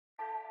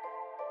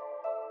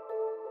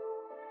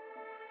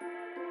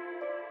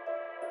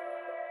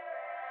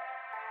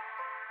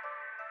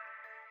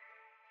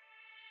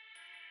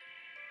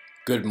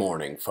Good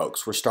morning,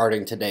 folks. We're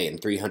starting today in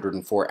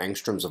 304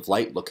 angstroms of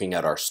light looking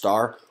at our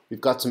star. We've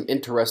got some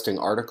interesting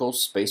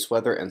articles, space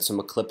weather, and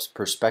some eclipse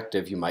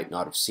perspective you might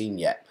not have seen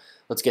yet.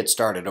 Let's get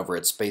started over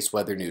at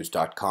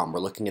spaceweathernews.com. We're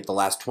looking at the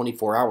last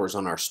 24 hours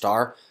on our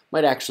star.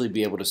 Might actually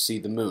be able to see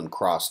the moon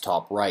cross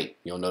top right.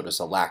 You'll notice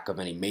a lack of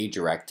any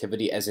major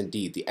activity, as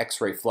indeed the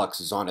X-ray flux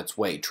is on its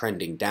way,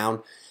 trending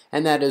down,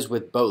 and that is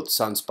with both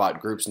sunspot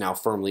groups now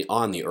firmly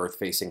on the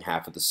Earth-facing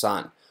half of the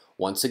sun.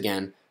 Once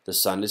again, the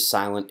sun is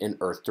silent in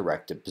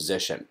Earth-directed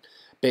position.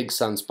 Big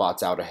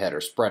sunspots out ahead are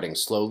spreading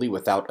slowly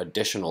without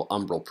additional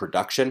umbral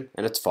production,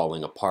 and it's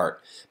falling apart.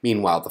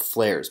 Meanwhile, the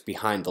flares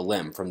behind the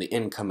limb from the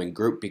incoming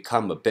group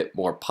become a bit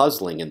more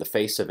puzzling in the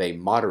face of a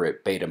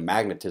moderate beta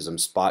magnetism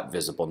spot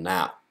visible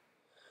now.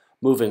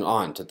 Moving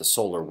on to the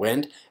solar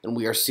wind, and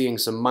we are seeing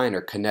some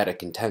minor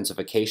kinetic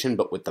intensification,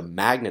 but with the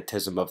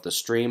magnetism of the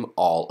stream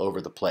all over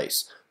the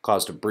place,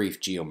 caused a brief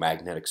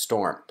geomagnetic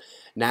storm.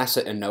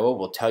 NASA and NOAA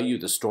will tell you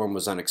the storm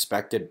was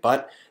unexpected,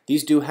 but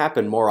these do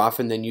happen more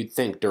often than you'd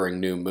think during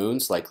new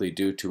moons, likely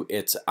due to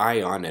its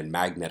ion and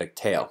magnetic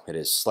tail. It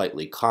is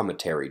slightly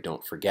cometary,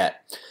 don't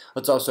forget.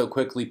 Let's also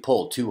quickly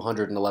pull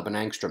 211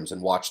 angstroms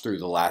and watch through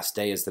the last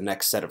day as the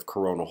next set of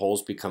coronal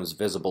holes becomes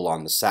visible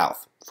on the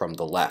south, from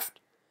the left.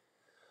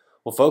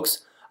 Well,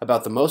 folks,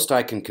 about the most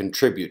I can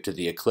contribute to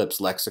the eclipse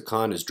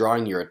lexicon is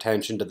drawing your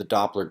attention to the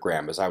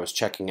Dopplergram as I was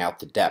checking out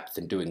the depth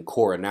and doing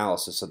core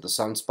analysis of the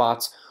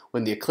sunspots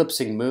when the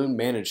eclipsing moon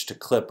managed to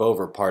clip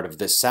over part of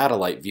this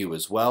satellite view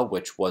as well,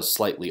 which was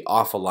slightly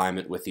off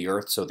alignment with the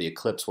Earth, so the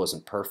eclipse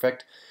wasn't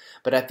perfect.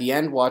 But at the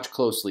end, watch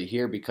closely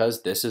here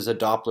because this is a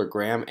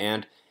Dopplergram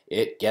and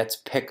it gets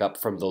pickup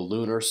from the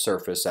lunar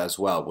surface as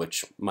well,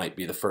 which might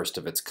be the first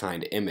of its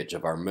kind image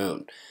of our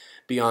moon.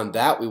 Beyond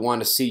that, we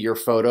want to see your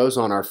photos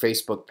on our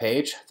Facebook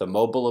page, the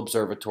Mobile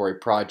Observatory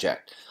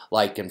Project.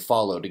 Like and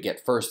follow to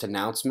get first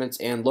announcements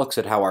and looks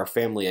at how our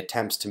family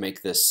attempts to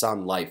make this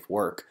sun life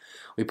work.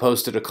 We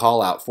posted a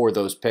call out for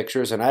those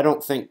pictures, and I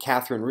don't think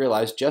Catherine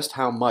realized just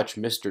how much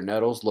Mr.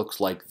 Nettles looks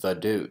like the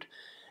dude.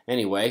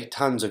 Anyway,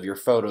 tons of your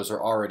photos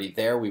are already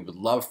there. We would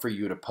love for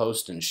you to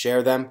post and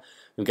share them.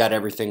 We've got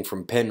everything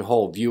from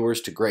pinhole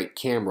viewers to great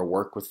camera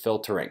work with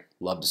filtering.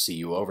 Love to see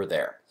you over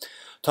there.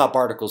 Top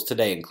articles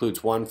today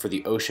includes one for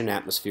the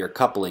ocean-atmosphere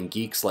coupling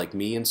geeks like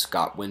me and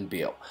Scott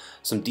Winbiel.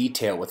 Some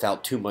detail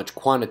without too much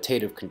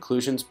quantitative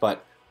conclusions,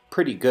 but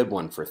pretty good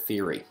one for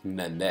theory. And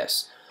then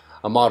this.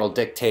 A model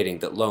dictating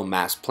that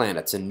low-mass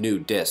planets and new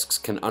disks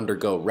can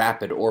undergo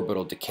rapid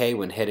orbital decay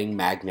when hitting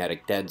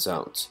magnetic dead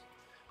zones.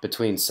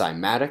 Between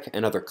cymatic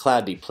and other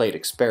cloudy plate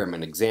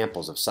experiment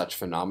examples of such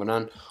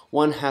phenomenon,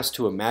 one has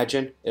to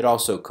imagine it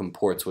also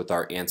comports with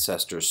our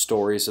ancestors'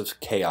 stories of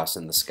chaos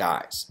in the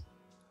skies.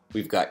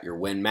 We've got your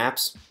wind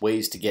maps,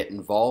 ways to get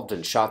involved,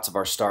 and shots of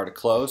our star to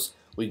close.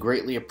 We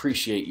greatly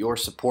appreciate your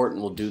support,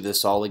 and we'll do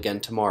this all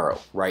again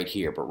tomorrow, right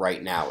here. But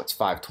right now, it's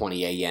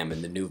 5:20 a.m.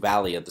 in the new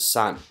Valley of the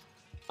Sun.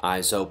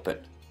 Eyes open,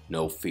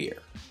 no fear.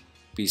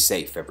 Be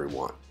safe,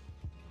 everyone.